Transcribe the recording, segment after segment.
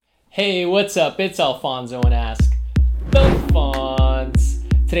Hey, what's up? It's Alfonso and Ask the Fonz.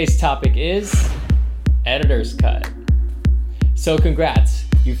 Today's topic is editor's cut. So congrats,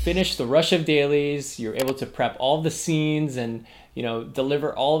 you finished the rush of dailies. You're able to prep all the scenes and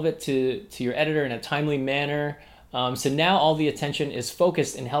deliver all of it to your editor in a timely manner. So now all the attention is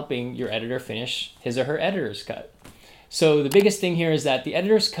focused in helping your editor finish his or her editor's cut. So the biggest thing here is that the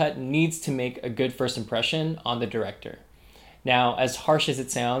editor's cut needs to make a good first impression on the director. Now, as harsh as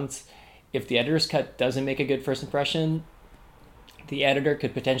it sounds, if the editor's cut doesn't make a good first impression, the editor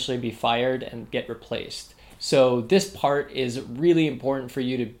could potentially be fired and get replaced. So this part is really important for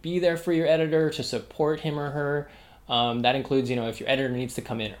you to be there for your editor, to support him or her. That includes, if your editor needs to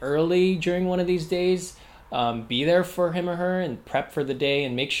come in early during one of these days, be there for him or her and prep for the day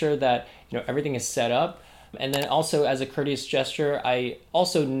and make sure that everything is set up. And then also, as a courteous gesture, I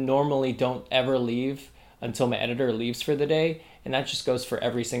also normally don't ever leave until my editor leaves for the day, and that just goes for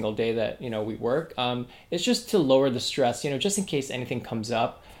every single day that we work. It's just to lower the stress, just in case anything comes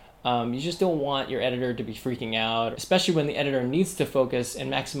up. You just don't want your editor to be freaking out, especially when the editor needs to focus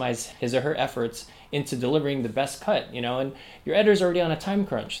and maximize his or her efforts into delivering the best cut, and your editor's already on a time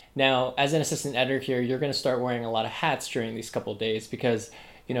crunch. Now, as an assistant editor here, you're going to start wearing a lot of hats during these couple of days because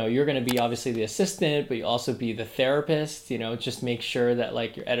you're going to be obviously the assistant, but you also be the therapist. Just make sure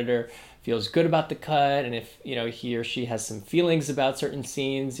that your editor feels good about the cut, and if he or she has some feelings about certain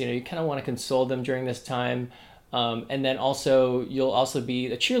scenes, you kind of want to console them during this time. And then also you'll also be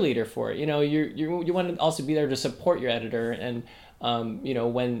a cheerleader for it. You want to also be there to support your editor, and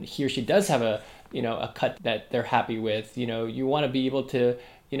when he or she does have a cut that they're happy with, you want to be able to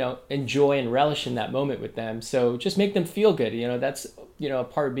enjoy and relish in that moment with them. So just make them feel good. That's a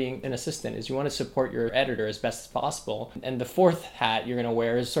part of being an assistant, is you want to support your editor as best as possible. And the fourth hat you're going to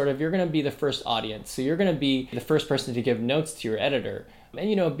wear is you're going to be the first audience. So you're going to be the first person to give notes to your editor,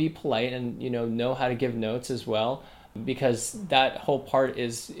 and be polite and know how to give notes as well, because that whole part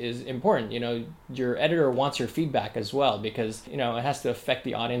is important. Your editor wants your feedback as well, because it has to affect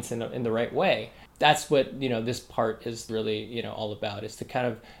the audience in the right way. That's what this part is really all about, is to kind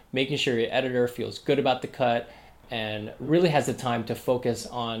of making sure your editor feels good about the cut and really has the time to focus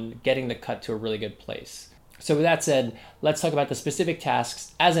on getting the cut to a really good place. So with that said, let's talk about the specific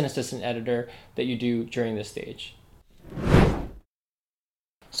tasks as an assistant editor that you do during this stage.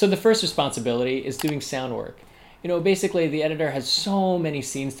 So the first responsibility is doing sound work. Basically the editor has so many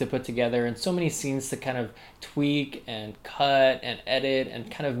scenes to put together and so many scenes to kind of tweak and cut and edit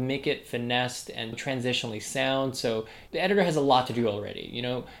and kind of make it finessed and transitionally sound. So the editor has a lot to do already.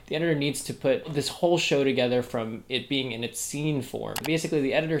 The editor needs to put this whole show together from it being in its scene form. Basically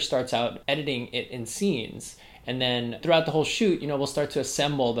the editor starts out editing it in scenes, and then throughout the whole shoot, we'll start to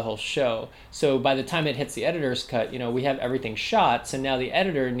assemble the whole show. So by the time it hits the editor's cut, we have everything shot. So now the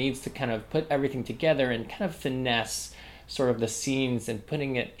editor needs to kind of put everything together and kind of finesse sort of the scenes and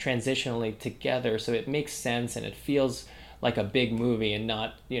putting it transitionally together so it makes sense and it feels like a big movie and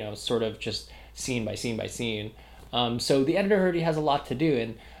not, sort of just scene by scene by scene. So the editor already has a lot to do.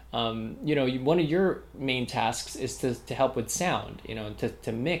 And one of your main tasks is to help with sound,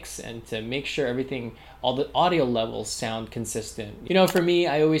 to mix and to make sure everything, all the audio levels sound consistent. For me,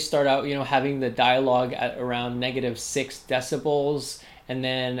 I always start out, having the dialogue at around -6 decibels. And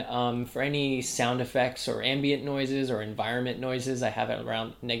then for any sound effects or ambient noises or environment noises, I have it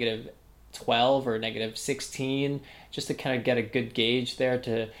around -12 or -16, just to kind of get a good gauge there,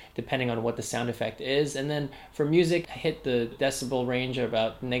 to depending on what the sound effect is. And then for music, I hit the decibel range of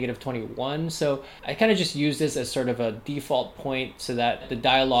about -21. So I kind of just use this as sort of a default point so that the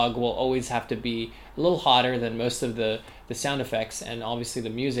dialogue will always have to be a little hotter than most of the sound effects and obviously the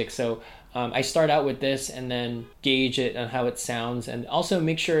music. So I start out with this and then gauge it on how it sounds, and also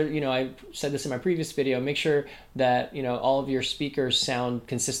make sure, I said this in my previous video, make sure that, all of your speakers sound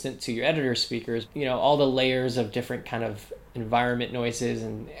consistent to your editor's speakers. All the layers of different kind of environment noises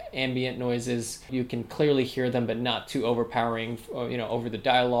and ambient noises, you can clearly hear them, but not too overpowering, over the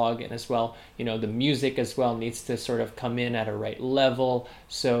dialogue. And as well, the music as well needs to sort of come in at a right level.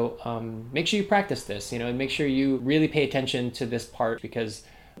 So make sure you practice this, and make sure you really pay attention to this part, because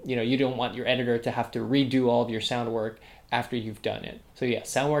you don't want your editor to have to redo all of your sound work after you've done it. So yeah,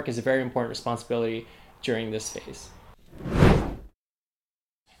 sound work is a very important responsibility during this phase.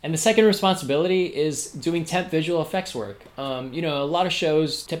 And the second responsibility is doing temp visual effects work. A lot of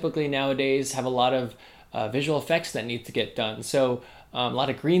shows typically nowadays have a lot of visual effects that need to get done. So a lot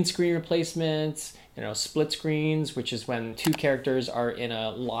of green screen replacements, split screens, which is when two characters are in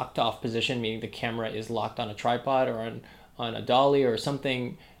a locked off position, meaning the camera is locked on a tripod or on a dolly or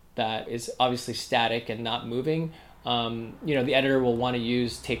something that is obviously static and not moving. The editor will want to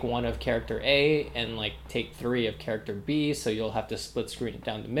use take 1 of character A and like take 3 of character B. So you'll have to split screen it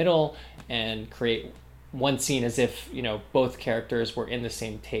down the middle and create one scene as if, both characters were in the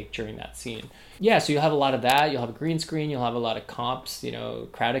same take during that scene. Yeah, so you'll have a lot of that. You'll have a green screen. You'll have a lot of comps,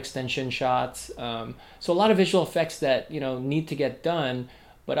 crowd extension shots. So a lot of visual effects that, need to get done.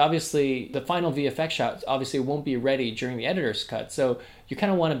 But obviously, the final VFX shots obviously won't be ready during the editor's cut. So you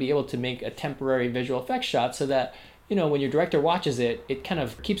kind of want to be able to make a temporary visual effects shot so that, when your director watches it, it kind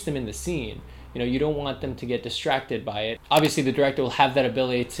of keeps them in the scene. You don't want them to get distracted by it. Obviously, the director will have that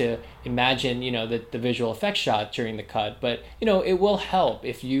ability to imagine, the visual effects shot during the cut. But, it will help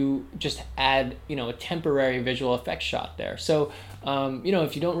if you just add, a temporary visual effects shot there. So,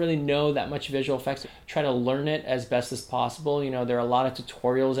 if you don't really know that much visual effects, try to learn it as best as possible. There are a lot of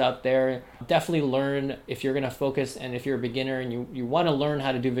tutorials out there. Definitely learn if you're going to focus, and if you're a beginner and you want to learn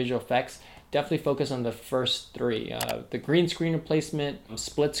how to do visual effects, definitely focus on the first 3. The green screen replacement,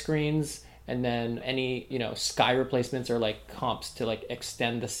 split screens, and then any, sky replacements or like comps to like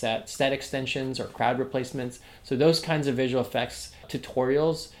extend the set extensions or crowd replacements. So those kinds of visual effects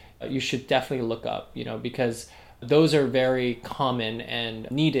tutorials, you should definitely look up, because those are very common and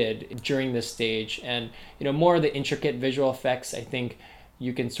needed during this stage. And, more of the intricate visual effects, I think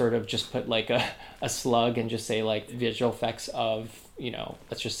you can sort of just put like a slug and just say like visual effects of,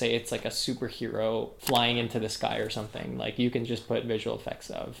 let's just say it's like a superhero flying into the sky or something. Like you can just put visual effects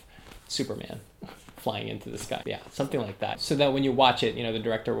of Superman flying into the sky. Yeah, something like that. So that when you watch it, the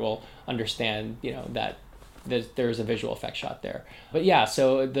director will understand, that there's a visual effect shot there. But yeah,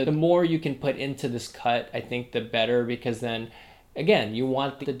 so the more you can put into this cut, I think the better, because then, again, you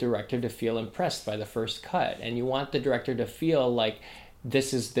want the director to feel impressed by the first cut, and you want the director to feel like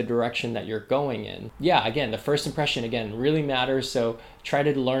this is the direction that you're going in. Yeah, again, the first impression, again, really matters. So try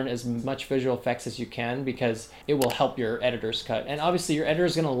to learn as much visual effects as you can, because it will help your editor's cut. And obviously your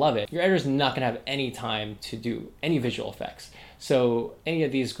editor's going to love it. Your editor's not going to have any time to do any visual effects. So any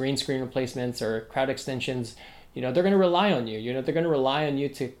of these green screen replacements or crowd extensions, they're going to rely on you. They're going to rely on you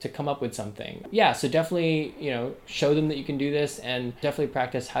to come up with something. Yeah, so definitely, show them that you can do this, and definitely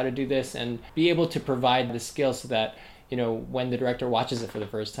practice how to do this and be able to provide the skills so that when the director watches it for the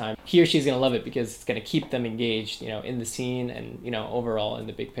first time, he or she's going to love it, because it's going to keep them engaged, in the scene and, overall in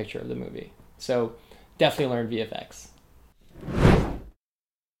the big picture of the movie. So definitely learn VFX.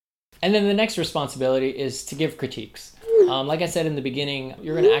 And then the next responsibility is to give critiques. Like I said in the beginning,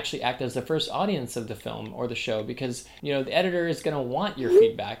 you're going to actually act as the first audience of the film or the show, because, the editor is going to want your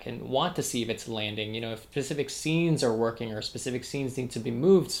feedback and want to see if it's landing, if specific scenes are working or specific scenes need to be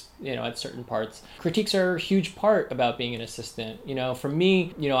moved, at certain parts. Critiques are a huge part about being an assistant. For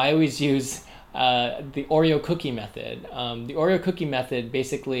me, I always use the Oreo cookie method. The Oreo cookie method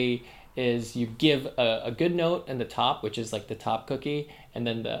basically is you give a good note in the top, which is like the top cookie, and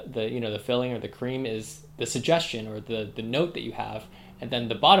then the filling or the cream is the suggestion or the note that you have, and then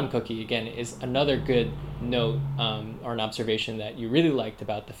the bottom cookie again is another good note or an observation that you really liked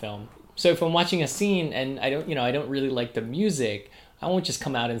about the film. So if I'm watching a scene and I don't really like the music, I won't just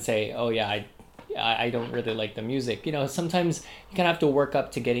come out and say, oh yeah, I don't really like the music. Sometimes you kind of have to work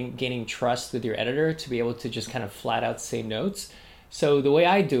up to gaining trust with your editor to be able to just kind of flat out say notes. So the way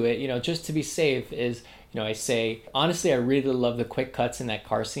I do it, just to be safe, is, I say, honestly, I really love the quick cuts in that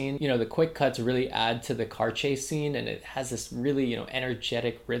car scene. The quick cuts really add to the car chase scene, and it has this really,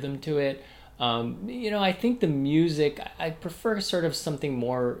 energetic rhythm to it. I think the music, I prefer sort of something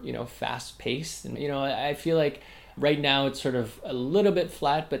more, fast paced. And, I feel like right now it's sort of a little bit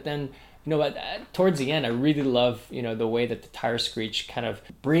flat, but then, towards the end, I really love, the way that the tire screech kind of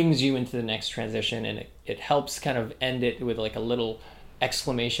brings you into the next transition, and it helps kind of end it with like a little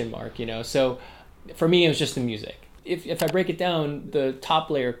exclamation mark, So for me, it was just the music. If I break it down, the top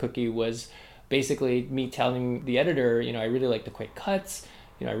layer cookie was basically me telling the editor, I really like the quick cuts,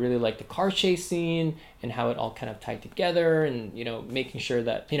 I really like the car chase scene and how it all kind of tied together, and, making sure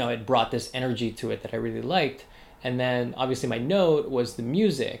that, it brought this energy to it that I really liked. And then obviously my note was the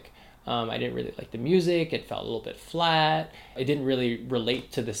music. I didn't really like the music. It felt a little bit flat. It didn't really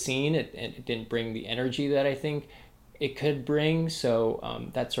relate to the scene. It didn't bring the energy that I think it could bring. So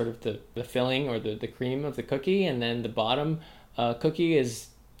that's sort of the filling or the cream of the cookie. And then the bottom cookie is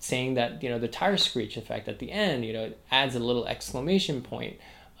saying that, the tire screech effect at the end, it adds a little exclamation point,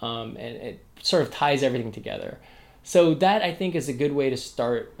 and it sort of ties everything together. So that, I think, is a good way to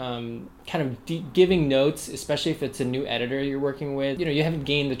start kind of giving notes, especially if it's a new editor you're working with. You haven't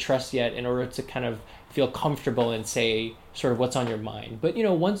gained the trust yet in order to kind of feel comfortable and say sort of what's on your mind. But,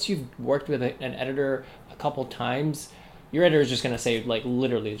 once you've worked with an editor a couple times, your editor is just going to say, like,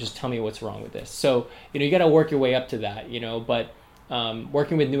 literally, just tell me what's wrong with this. So, you got to work your way up to that, but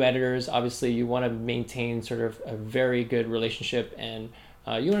working with new editors, obviously you want to maintain sort of a very good relationship, and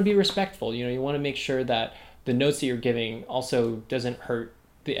you want to be respectful. You want to make sure that the notes that you're giving also doesn't hurt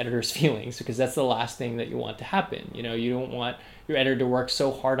the editor's feelings, because that's the last thing that you want to happen. You don't want your editor to work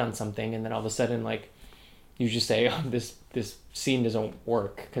so hard on something and then all of a sudden, like, you just say, oh, this scene doesn't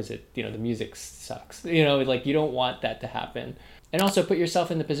work because the music sucks. Like, you don't want that to happen. And also put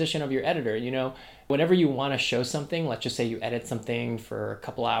yourself in the position of your editor. Whenever you want to show something, let's just say you edit something for a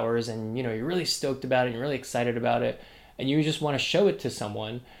couple hours and you're really stoked about it, you're really excited about it, and you just want to show it to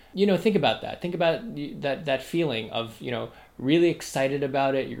someone, think about that. Think about that feeling of, really excited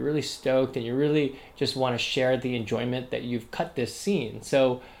about it, you're really stoked, and you really just want to share the enjoyment that you've cut this scene.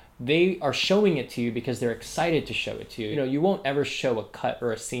 So they are showing it to you because they're excited to show it to you. You won't ever show a cut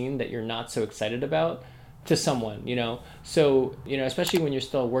or a scene that you're not so excited about to someone, So, especially when you're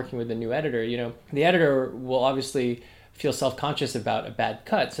still working with a new editor, the editor will obviously feel self-conscious about a bad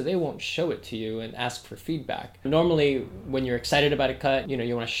cut, so they won't show it to you and ask for feedback. Normally, when you're excited about a cut,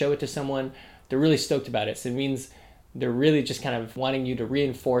 you want to show it to someone, they're really stoked about it. So it means they're really just kind of wanting you to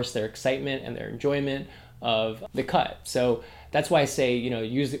reinforce their excitement and their enjoyment of the cut. So that's why I say,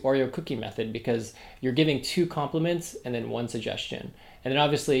 use the Oreo cookie method, because you're giving 2 compliments and then 1 suggestion. And then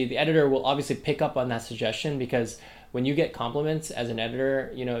obviously the editor will obviously pick up on that suggestion, because when you get compliments as an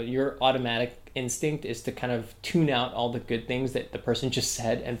editor, your automatic instinct is to kind of tune out all the good things that the person just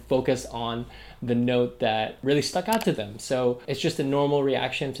said and focus on the note that really stuck out to them. So it's just a normal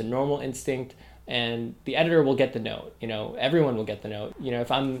reaction, it's a normal instinct, and the editor will get the note. Everyone will get the note.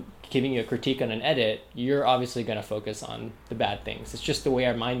 If I'm giving you a critique on an edit, you're obviously going to focus on the bad things. It's just the way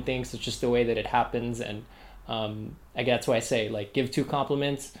our mind thinks. It's just the way that it happens. And that's why I say, like, give 2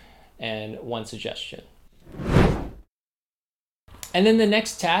 compliments and 1 suggestion. And then the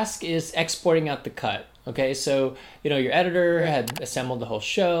next task is exporting out the cut. Okay, so, your editor had assembled the whole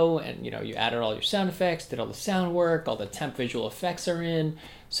show, and, you added all your sound effects, did all the sound work, all the temp visual effects are in.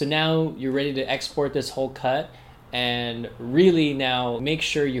 So now you're ready to export this whole cut, and really now make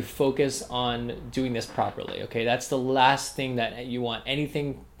sure you focus on doing this properly. Okay, that's the last thing that you want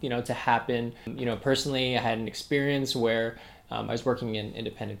anything, to happen. Personally, I had an experience where I was working in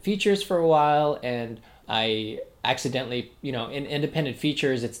independent features for a while, and I accidentally, in independent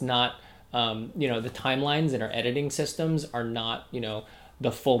features, it's not, the timelines in our editing systems are not,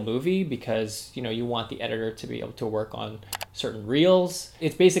 the full movie, because, you want the editor to be able to work on certain reels.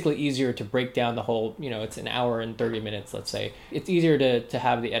 It's basically easier to break down the whole, it's an hour and 30 minutes, let's say. It's easier to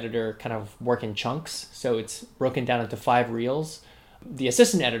have the editor kind of work in chunks. So it's broken down into 5 reels. The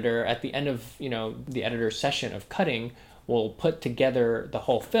assistant editor at the end of, the editor's session of cutting will put together the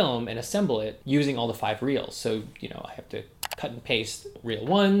whole film and assemble it using all the 5 reels. So, I have to cut and paste reel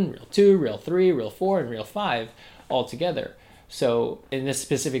 1, reel 2, reel 3, reel 4, and reel 5 all together. So in this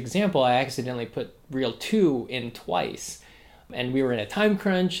specific example, I accidentally put reel 2 in twice, and we were in a time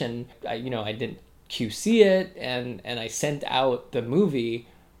crunch, and I didn't QC it, and I sent out the movie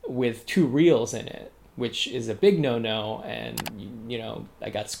with 2 reels in it, which is a big no-no, and I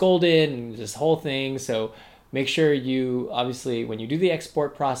got scolded and this whole thing. So make sure you, obviously, when you do the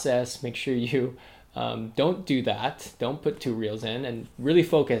export process, make sure you don't do that. Don't put 2 reels in, and really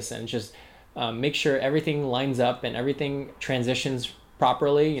focus and just make sure everything lines up and everything transitions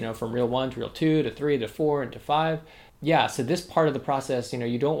properly, from reel 1 to reel 2 to 3 to 4 and to 5. Yeah, so this part of the process,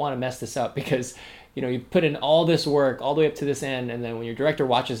 you don't want to mess this up, because, you put in all this work all the way up to this end, and then when your director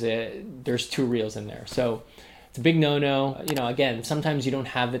watches it, there's 2 reels in there. So it's a big no-no. Again, sometimes you don't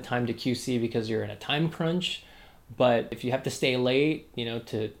have the time to QC because you're in a time crunch. But if you have to stay late,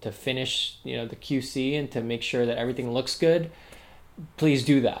 to finish, the QC and to make sure that everything looks good, please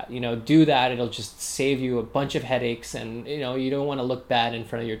do that. Do that. It'll just save you a bunch of headaches, and, you don't want to look bad in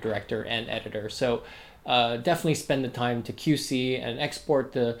front of your director and editor. So definitely spend the time to QC and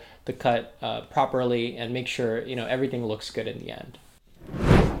export the cut properly, and make sure, everything looks good in the end.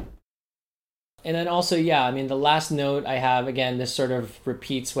 And then also, the last note I have, again, this sort of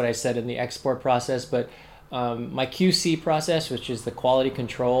repeats what I said in the export process, but my QC process, which is the quality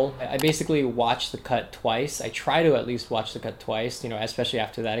control, I basically watch the cut twice. I try to at least watch the cut twice, especially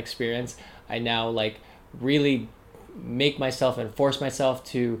after that experience. I now really make myself and force myself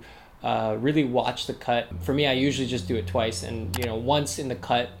to really watch the cut. For me, I usually just do it twice, and once in the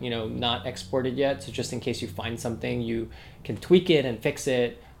cut, not exported yet. So just in case you find something, you can tweak it and fix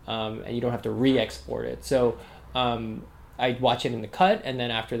it, and you don't have to re-export it. So I watch it in the cut, and then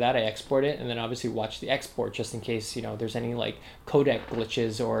after that I export it, and then obviously watch the export just in case there's any codec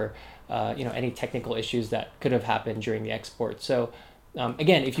glitches or any technical issues that could have happened during the export. So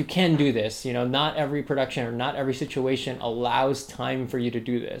again, if you can do this, not every production or not every situation allows time for you to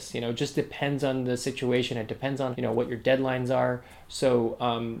do this. It just depends on the situation. It depends on, what your deadlines are. So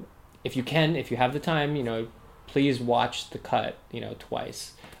if you have the time, please watch the cut,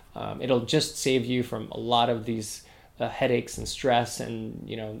 twice. It'll just save you from a lot of these headaches and stress, and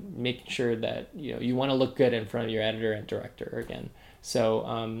making sure that you want to look good in front of your editor and director again.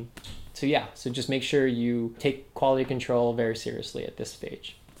 So just make sure you take quality control very seriously at this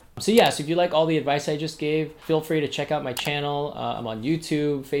stage. So if you like all the advice I just gave, feel free to check out my channel. I'm on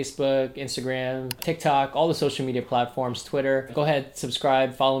YouTube, Facebook, Instagram, TikTok, all the social media platforms, Twitter. Go ahead,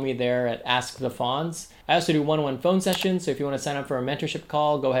 subscribe, follow me there at Ask the Fonz. I also do one-on-one phone sessions, so if you want to sign up for a mentorship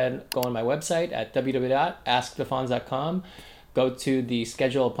call, go ahead, go on my website at www.askthefonz.com. Go to the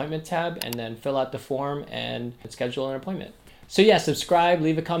Schedule Appointment tab and then fill out the form and schedule an appointment. So subscribe,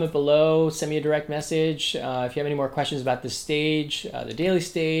 leave a comment below, send me a direct message. If you have any more questions about this stage, the daily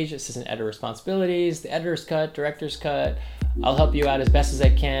stage, assistant editor responsibilities, the editor's cut, director's cut, I'll help you out as best as I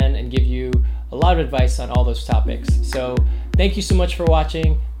can and give you a lot of advice on all those topics. So thank you so much for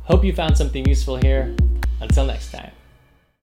watching. Hope you found something useful here. Until next time.